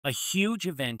A huge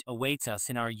event awaits us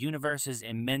in our universe's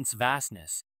immense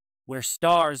vastness, where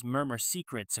stars murmur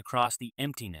secrets across the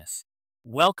emptiness.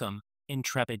 Welcome,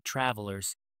 intrepid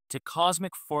travelers, to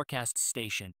Cosmic Forecast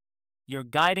Station, your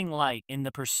guiding light in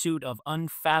the pursuit of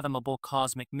unfathomable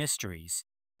cosmic mysteries.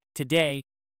 Today,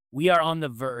 we are on the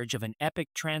verge of an epic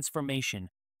transformation,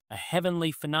 a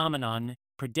heavenly phenomenon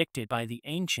predicted by the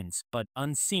ancients but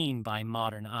unseen by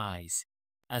modern eyes.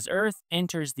 As Earth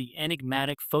enters the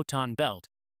enigmatic photon belt,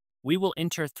 we will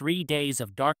enter 3 days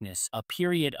of darkness, a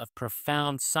period of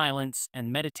profound silence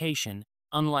and meditation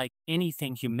unlike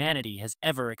anything humanity has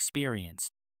ever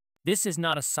experienced. This is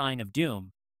not a sign of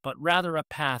doom, but rather a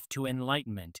path to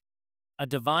enlightenment, a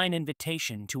divine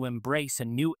invitation to embrace a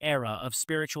new era of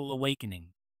spiritual awakening.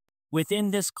 Within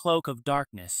this cloak of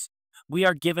darkness, we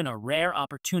are given a rare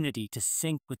opportunity to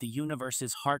sync with the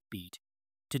universe's heartbeat,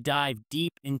 to dive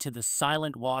deep into the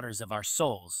silent waters of our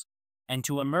souls, and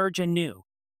to emerge anew,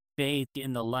 bathed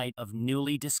in the light of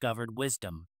newly discovered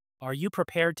wisdom. Are you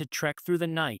prepared to trek through the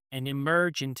night and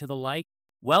emerge into the light?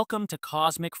 Welcome to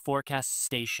Cosmic Forecast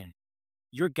Station,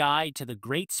 your guide to the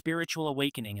great spiritual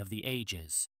awakening of the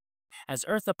ages. As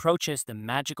Earth approaches the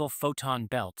magical photon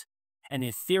belt, an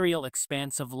ethereal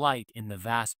expanse of light in the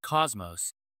vast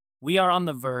cosmos, we are on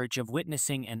the verge of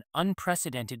witnessing an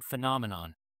unprecedented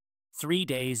phenomenon: 3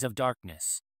 days of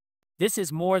darkness. This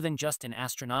is more than just an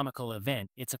astronomical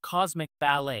event, it's a cosmic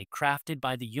ballet crafted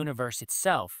by the universe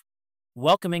itself,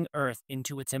 welcoming Earth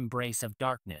into its embrace of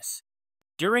darkness.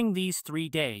 During these 3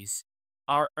 days,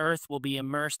 our Earth will be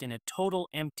immersed in a total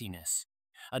emptiness,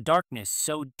 a darkness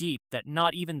so deep that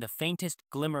not even the faintest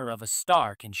glimmer of a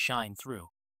star can shine through.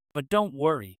 But don't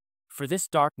worry, for this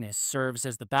darkness serves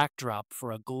as the backdrop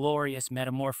for a glorious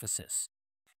metamorphosis.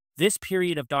 This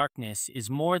period of darkness is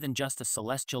more than just a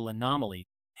celestial anomaly.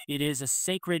 It is a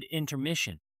sacred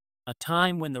intermission, a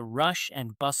time when the rush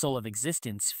and bustle of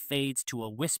existence fades to a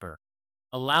whisper,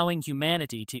 allowing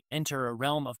humanity to enter a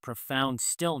realm of profound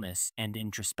stillness and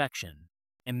introspection.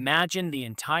 Imagine the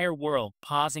entire world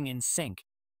pausing in sync,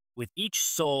 with each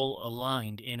soul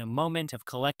aligned in a moment of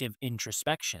collective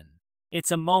introspection.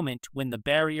 It's a moment when the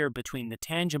barrier between the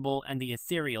tangible and the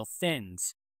ethereal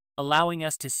thins, allowing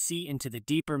us to see into the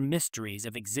deeper mysteries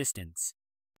of existence.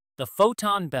 The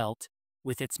photon belt,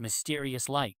 with its mysterious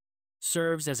light,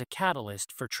 serves as a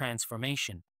catalyst for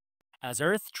transformation. As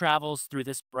Earth travels through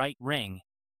this bright ring,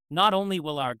 not only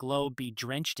will our globe be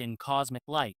drenched in cosmic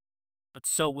light, but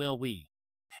so will we.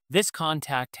 This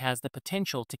contact has the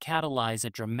potential to catalyze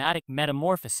a dramatic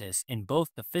metamorphosis in both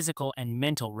the physical and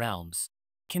mental realms.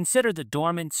 Consider the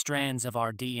dormant strands of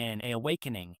our DNA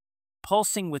awakening,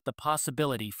 pulsing with the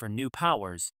possibility for new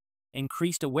powers,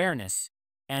 increased awareness,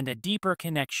 and a deeper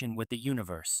connection with the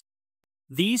universe.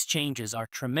 These changes are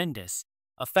tremendous,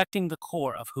 affecting the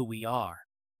core of who we are.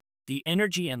 The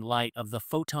energy and light of the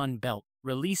photon belt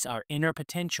release our inner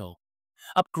potential,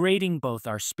 upgrading both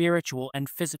our spiritual and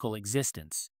physical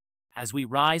existence. As we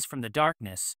rise from the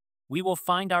darkness, we will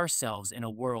find ourselves in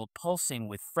a world pulsing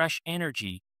with fresh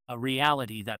energy, a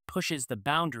reality that pushes the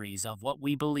boundaries of what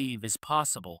we believe is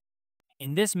possible.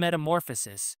 In this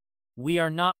metamorphosis, we are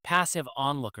not passive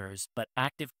onlookers but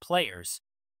active players,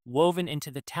 woven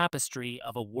into the tapestry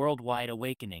of a worldwide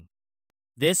awakening.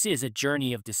 This is a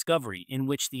journey of discovery in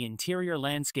which the interior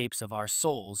landscapes of our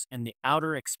souls and the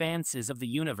outer expanses of the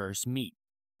universe meet.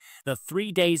 The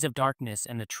 3 days of darkness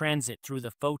and the transit through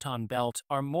the photon belt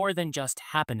are more than just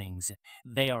happenings.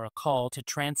 They are a call to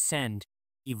transcend,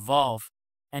 evolve,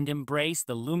 and embrace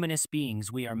the luminous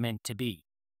beings we are meant to be.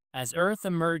 As Earth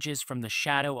emerges from the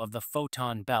shadow of the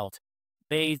photon belt,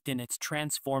 bathed in its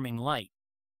transforming light,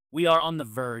 we are on the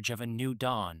verge of a new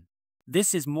dawn.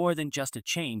 This is more than just a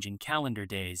change in calendar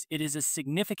days, it is a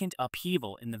significant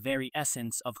upheaval in the very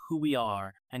essence of who we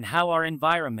are and how our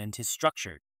environment is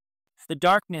structured. The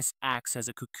darkness acts as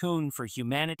a cocoon for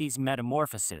humanity's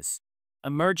metamorphosis,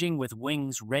 emerging with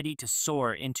wings ready to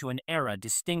soar into an era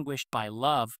distinguished by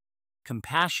love,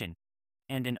 compassion,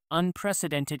 and an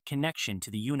unprecedented connection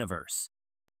to the universe.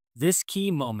 This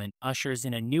key moment ushers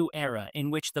in a new era in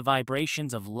which the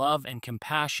vibrations of love and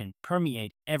compassion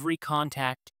permeate every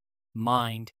contact,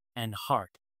 mind, and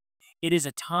heart. It is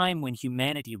a time when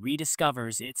humanity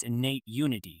rediscovers its innate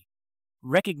unity,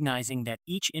 recognizing that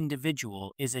each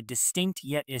individual is a distinct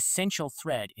yet essential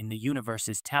thread in the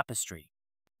universe's tapestry.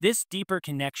 This deeper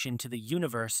connection to the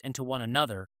universe and to one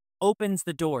another opens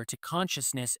the door to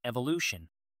consciousness evolution,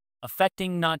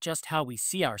 affecting not just how we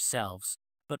see ourselves,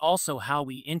 but also how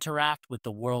we interact with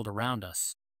the world around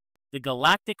us. The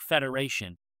Galactic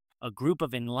Federation, a group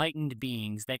of enlightened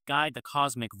beings that guide the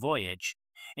cosmic voyage,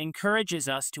 encourages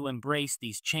us to embrace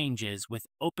these changes with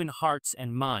open hearts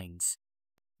and minds.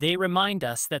 They remind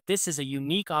us that this is a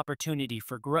unique opportunity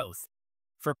for growth,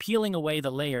 for peeling away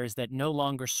the layers that no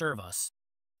longer serve us,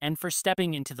 and for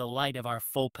stepping into the light of our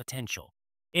full potential.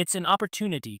 It's an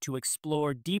opportunity to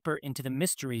explore deeper into the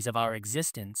mysteries of our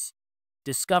existence,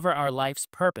 discover our life's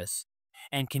purpose,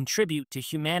 and contribute to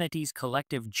humanity's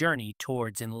collective journey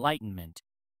towards enlightenment.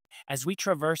 As we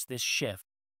traverse this shift,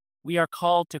 we are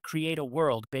called to create a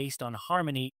world based on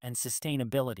harmony and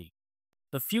sustainability.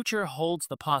 The future holds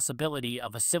the possibility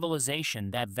of a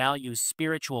civilization that values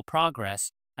spiritual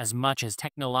progress as much as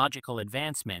technological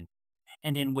advancement,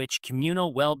 and in which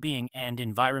communal well-being and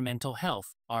environmental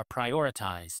health are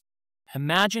prioritized.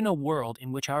 Imagine a world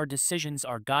in which our decisions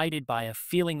are guided by a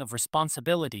feeling of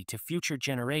responsibility to future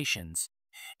generations,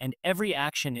 and every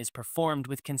action is performed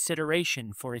with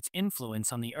consideration for its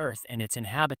influence on the earth and its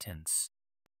inhabitants.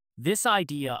 This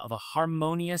idea of a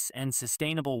harmonious and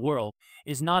sustainable world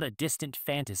is not a distant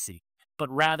fantasy, but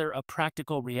rather a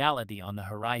practical reality on the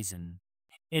horizon.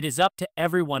 It is up to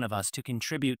every one of us to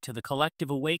contribute to the collective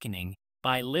awakening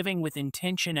by living with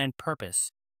intention and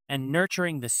purpose, and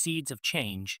nurturing the seeds of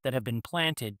change that have been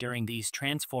planted during these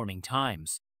transforming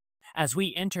times. As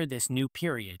we enter this new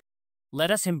period, let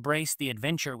us embrace the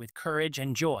adventure with courage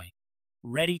and joy,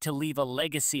 ready to leave a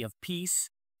legacy of peace,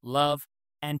 love,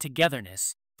 and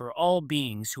togetherness for all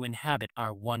beings who inhabit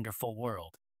our wonderful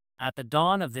world. At the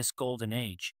dawn of this golden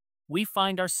age, we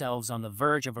find ourselves on the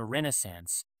verge of a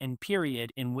renaissance and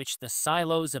period in which the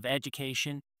silos of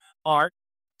education, art,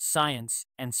 science,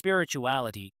 and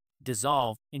spirituality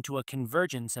dissolve into a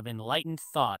convergence of enlightened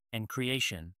thought and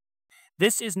creation.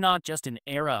 This is not just an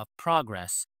era of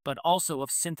progress, but also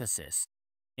of synthesis,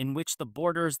 in which the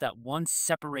borders that once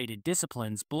separated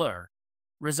disciplines blur,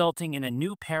 resulting in a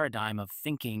new paradigm of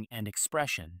thinking and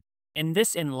expression. In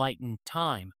this enlightened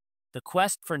time, the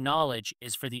quest for knowledge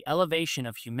is for the elevation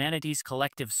of humanity's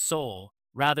collective soul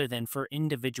rather than for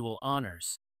individual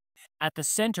honors. At the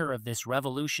center of this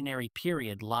revolutionary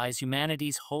period lies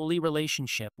humanity's holy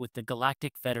relationship with the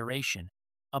Galactic Federation,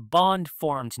 a bond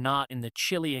formed not in the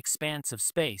chilly expanse of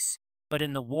space, but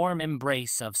in the warm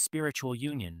embrace of spiritual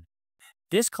union.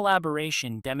 This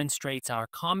collaboration demonstrates our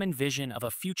common vision of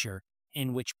a future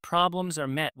in which problems are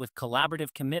met with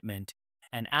collaborative commitment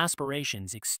and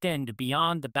aspirations extend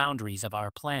beyond the boundaries of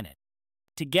our planet.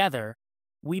 Together,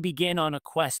 we begin on a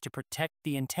quest to protect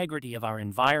the integrity of our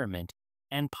environment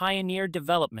and pioneer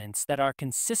developments that are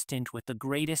consistent with the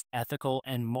greatest ethical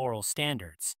and moral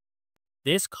standards.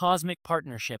 This cosmic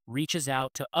partnership reaches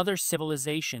out to other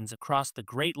civilizations across the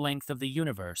great length of the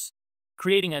universe,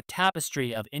 creating a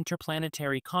tapestry of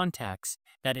interplanetary contacts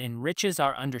that enriches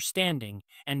our understanding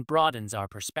and broadens our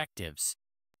perspectives.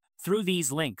 Through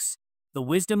these links, the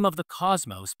wisdom of the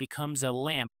cosmos becomes a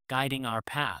lamp guiding our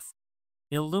path,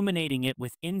 illuminating it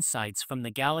with insights from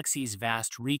the galaxy's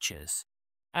vast reaches.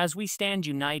 As we stand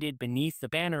united beneath the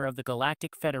banner of the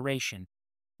Galactic Federation,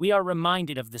 we are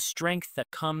reminded of the strength that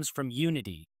comes from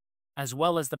unity, as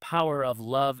well as the power of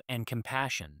love and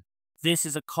compassion. This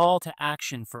is a call to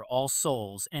action for all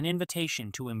souls, an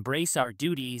invitation to embrace our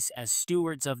duties as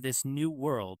stewards of this new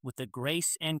world with the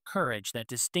grace and courage that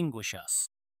distinguish us.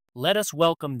 Let us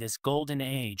welcome this golden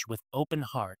age with open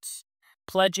hearts,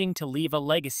 pledging to leave a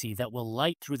legacy that will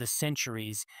light through the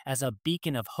centuries as a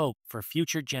beacon of hope for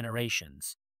future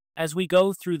generations. As we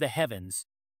go through the heavens,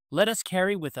 let us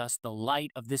carry with us the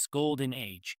light of this golden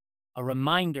age, a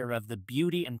reminder of the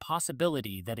beauty and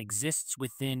possibility that exists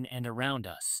within and around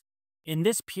us. In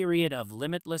this period of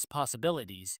limitless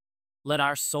possibilities, let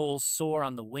our souls soar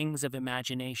on the wings of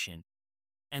imagination,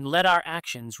 and let our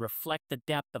actions reflect the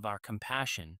depth of our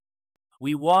compassion.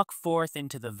 We walk forth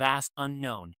into the vast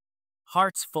unknown,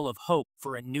 hearts full of hope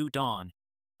for a new dawn,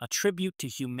 a tribute to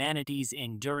humanity's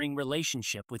enduring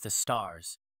relationship with the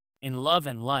stars. In love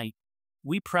and light,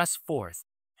 we press forth,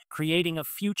 creating a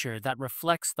future that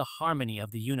reflects the harmony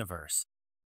of the universe.